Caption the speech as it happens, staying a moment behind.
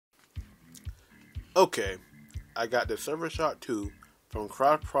Okay, I got the ServoShock 2 from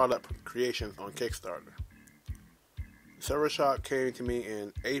Cross Product Creations on Kickstarter. ServoShock came to me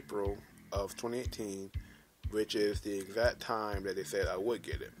in April of 2018, which is the exact time that they said I would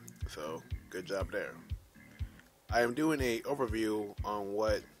get it. So, good job there. I am doing a overview on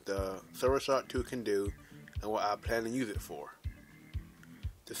what the ServoShock 2 can do and what I plan to use it for.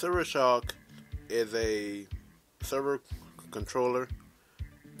 The ServoShock is a server controller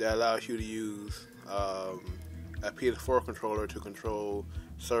that allows you to use a PS4 controller to control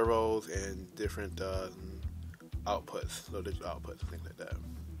servos and different outputs, low digital outputs, things like that.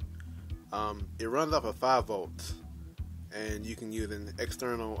 It runs off of 5 volts, and you can use an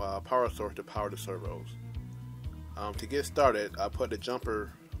external power source to power the servos. To get started, I put the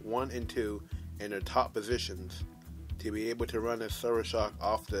jumper 1 and 2 in their top positions to be able to run the ServoShock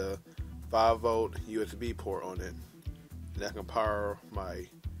off the 5 volt USB port on it, and I can power my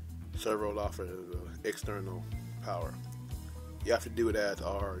servo off of the external power. You have to do that,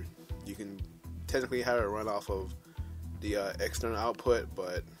 or you can technically have it run off of the external output,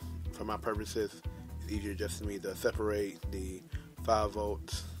 but for my purposes, it's easier just for me to separate the 5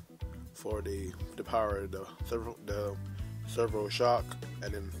 volts for the power of the ServoShock,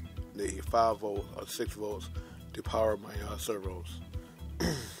 and then the 5 volt or 6 volts to power my servos.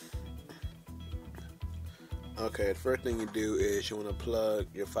 Okay, the first thing you do is you want to plug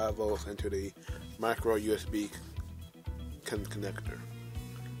your 5 volts into the micro USB connector.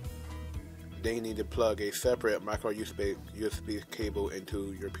 Then you need to plug a separate micro USB cable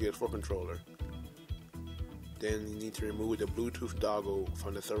into your PS4 controller. Then you need to remove the Bluetooth dongle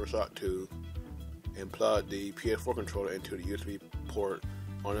from the ServoShock 2 and plug the PS4 controller into the USB port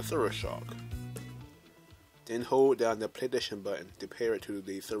on the ServoShock. Then hold down the PlayStation button to pair it to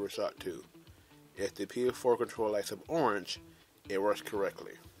the ServoShock 2. If the PS4 controller lights up orange, it works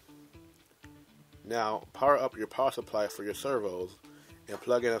correctly. Now, power up your power supply for your servos and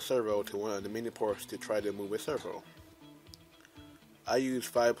plug in a servo to one of the mini ports to try to move a servo. I use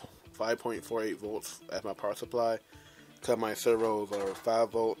 5.48 volts as my power supply because my servos are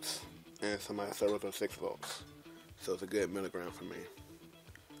 5 volts and some of my servos are 6 volts, so it's a good milligram for me.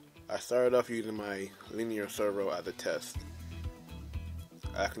 I started off using my linear servo as a test.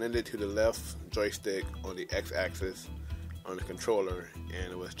 I connected to the left joystick on the X-axis on the controller, and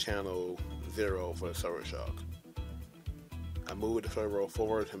it was channel 0 for the ServoShock. I moved the servo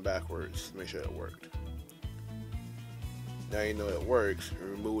forwards and backwards to make sure it worked. Now you know it works,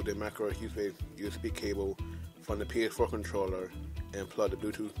 remove the micro USB cable from the PS4 controller and plug the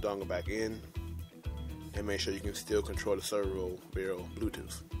Bluetooth dongle back in, and make sure you can still control the servo via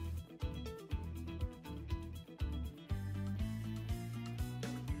Bluetooth.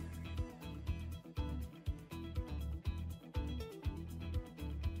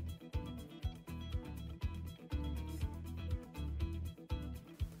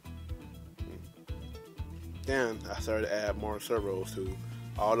 Then I started to add more servos to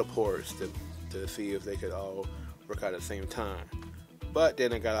all the ports to see if they could all work out at the same time. But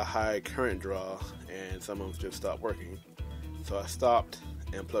then I got a high current draw and some of them just stopped working. So I stopped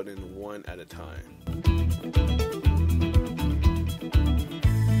and plugged in one at a time.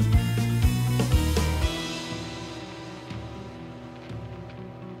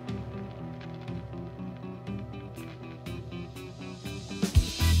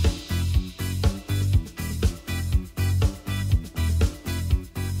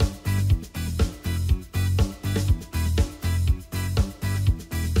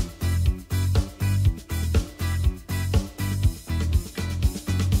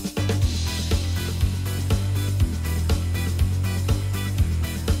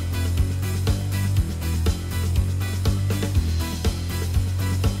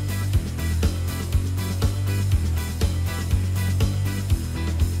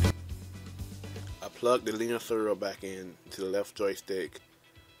 Plug the linear servo back in to the left joystick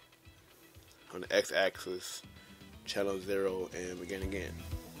on the X-axis, channel 0, and begin again.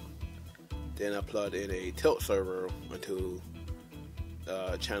 Then I plugged in a tilt servo into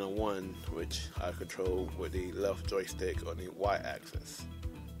channel 1, which I control with the left joystick on the Y-axis.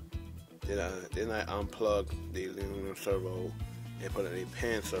 Then I unplugged the linear servo and put in a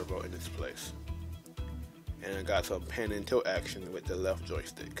pan servo in its place. And I got some pan and tilt action with the left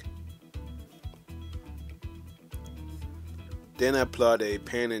joystick. Then I plugged a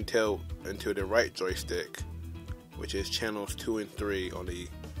pan and tilt into the right joystick, which is channels 2 and 3 on the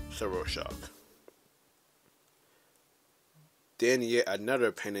ServoShock. Then yet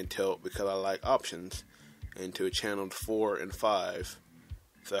another pan and tilt, because I like options, into channels 4 and 5,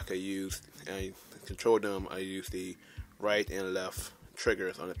 so I could use, and I control them, I use the right and left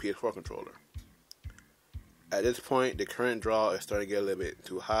triggers on the PS4 controller. At this point, the current draw is starting to get a little bit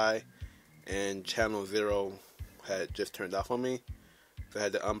too high, and channel 0 had just turned off on me, so I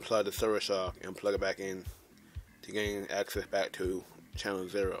had to unplug the ServoShock and plug it back in to gain access back to channel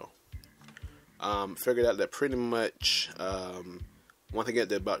 0. Figured out that pretty much once I get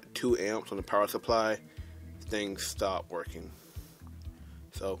to about 2 amps on the power supply, things stop working.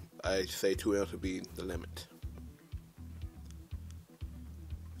 So I say 2 amps would be the limit.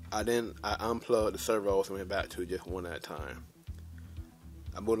 I unplugged the servos and went back to just one at a time.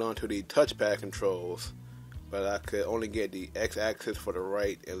 I moved on to the touchpad controls, but I could only get the X-axis for the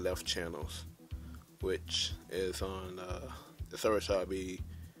right and left channels, which is on the ServoShock be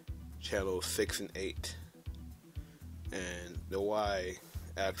channels 6 and 8, and the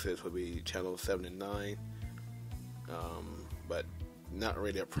Y-axis would be channels 7 and 9. But not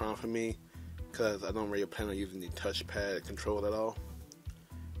really a problem for me because I don't really plan on using the touchpad control at all.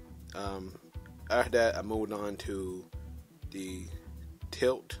 After that, I moved on to the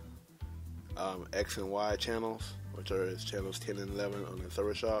tilt X and Y channels, which are channels 10 and 11 on the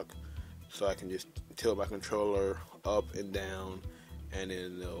ServoShock, so I can just tilt my controller up and down, and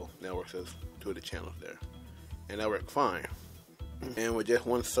then it'll network us to the channels there, and that worked fine. And with just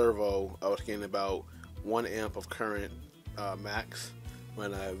one servo, I was getting about 1 amp of current max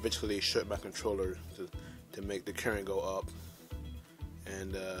when I eventually shut my controller to make the current go up.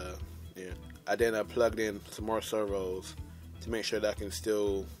 And I plugged in some more servos to make sure that I can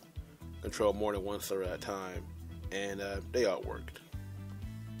still control more than one servo at a time, and they all worked.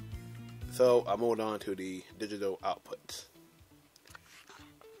 So I moved on to the digital outputs.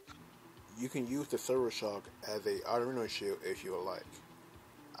 You can use the ServoShock as a Arduino shield if you would like.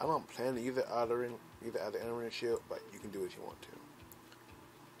 I don't plan to use it as an Arduino shield, but you can do what you want to.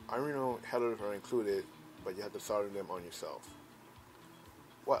 Arduino headers are included, but you have to solder them on yourself.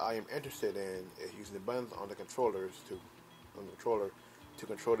 What I am interested in is using the buttons on the controller to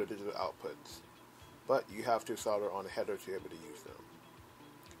control the digital outputs, but you have to solder on the header to be able to use them.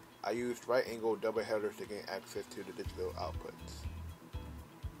 I used right angle double headers to gain access to the digital outputs.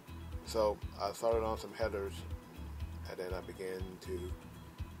 So I soldered on some headers, and then I began to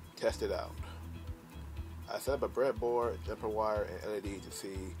test it out. I set up a breadboard, jumper wire, and LED just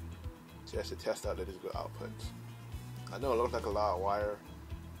to test out the digital outputs. I know it looks like a lot of wire,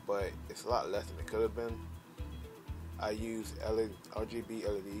 but it's a lot less than it could have been. I used RGB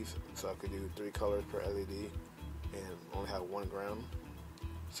LEDs, so I could do 3 colors per LED and only have 1 ground.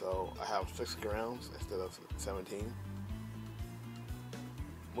 So I have 6 grounds instead of 17.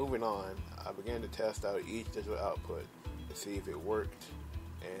 Moving on, I began to test out each digital output to see if it worked,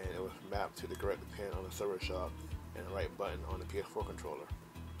 and it was mapped to the correct pin on the ServoShock and the right button on the PS4 controller.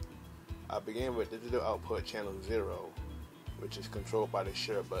 I began with digital output channel 0, which is controlled by the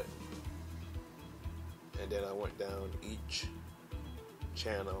share button. And then I went down each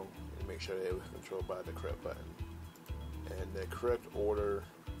channel and make sure that it was controlled by the correct button. And the correct order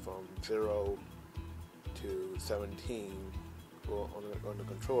from 0 to 17, well, on the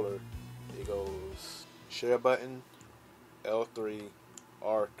controller, it goes share button, L3,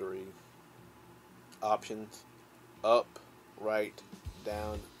 R3, options, up, right,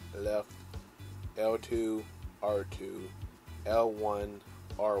 down, left, L2, R2, L1,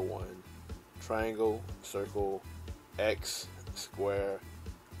 R1, triangle, circle, X, square,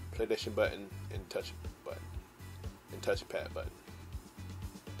 PlayStation button, and touchpad button.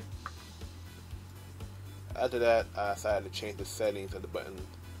 After that, I decided to change the settings of the button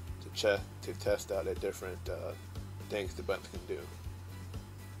to test out the different things the buttons can do.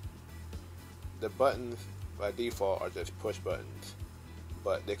 The buttons by default are just push buttons,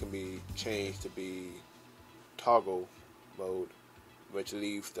 but they can be changed to be toggle mode, which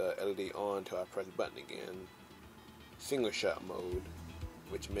leaves the LED on until I press the button again. Single shot mode,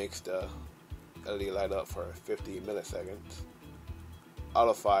 which makes the LED light up for 50 milliseconds.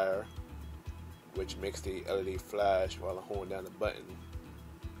 Auto fire, which makes the LED flash while I'm holding down the button.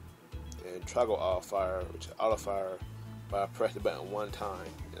 And toggle auto fire, which is auto fire when I press the button one time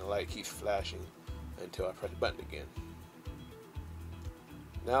and the light keeps flashing until I press the button again.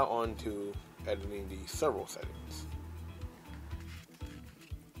 Now on to editing the servo settings.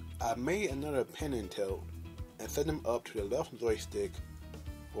 I made another pan and tilt and set them up to the left joystick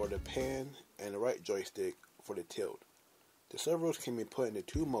for the pan and the right joystick for the tilt. The servos can be put into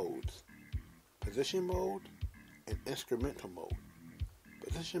 2 modes: position mode and instrumental mode.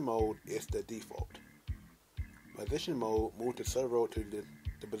 Position mode is the default. Position mode moves the servo to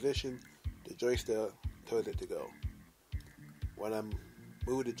the position the joystick tells it to go. When I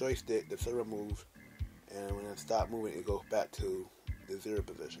move the joystick, the servo moves, and when I stop moving, it goes back to the 0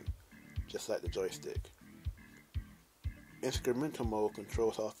 position, just like the joystick. Instrumental mode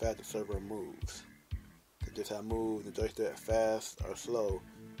controls how fast the servo moves. So just how move the joystick fast or slow,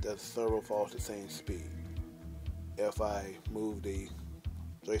 the servo falls the same speed. If I move the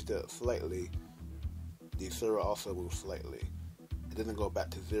joystick slightly, the servo also moves slightly. It doesn't go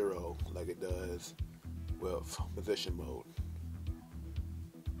back to zero like it does with position mode.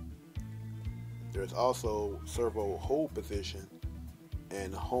 There's also servo hold position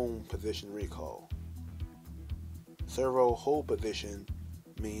and home position recall. Servo hold position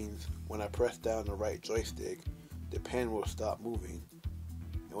means when I press down the right joystick, the pen will stop moving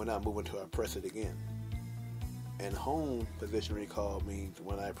and will not move until I press it again. And home position recall means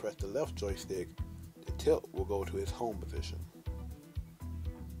when I press the left joystick, the tilt will go to its home position.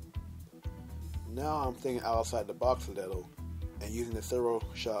 Now I'm thinking outside the box a little and using the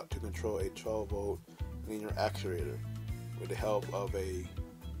ServoShock to control a 12-volt linear actuator with the help of a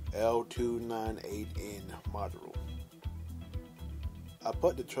L298N module. I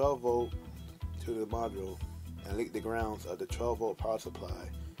put the 12-volt to the module and linked the grounds of the 12-volt power supply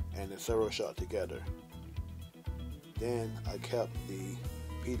and the ServoShock together. Then I kept the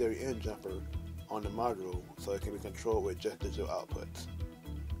PWM jumper on the module so it can be controlled with just digital outputs.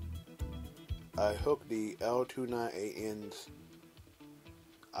 I hooked the L298N's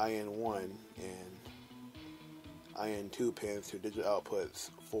IN1 and IN2 pins to digital outputs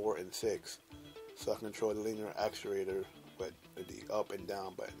 4 and 6 so I can control the linear actuator with the up and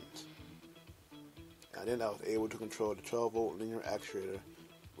down buttons. And then I was able to control the 12-volt linear actuator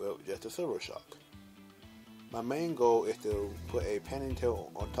with just a ServoShock. My main goal is to put a pan and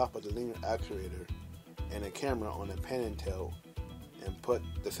tilt on top of the linear actuator and a camera on the pan and tilt and put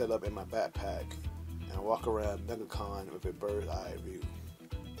the setup in my backpack and walk around MegaCon with a bird's eye view.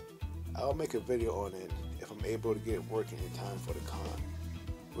 I'll make a video on it if I'm able to get it working in time for the con,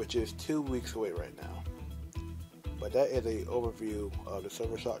 which is 2 weeks away right now. But that is an overview of the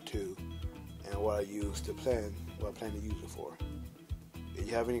ServoShock 2 and what I plan to use it for. If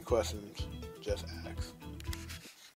you have any questions, just ask.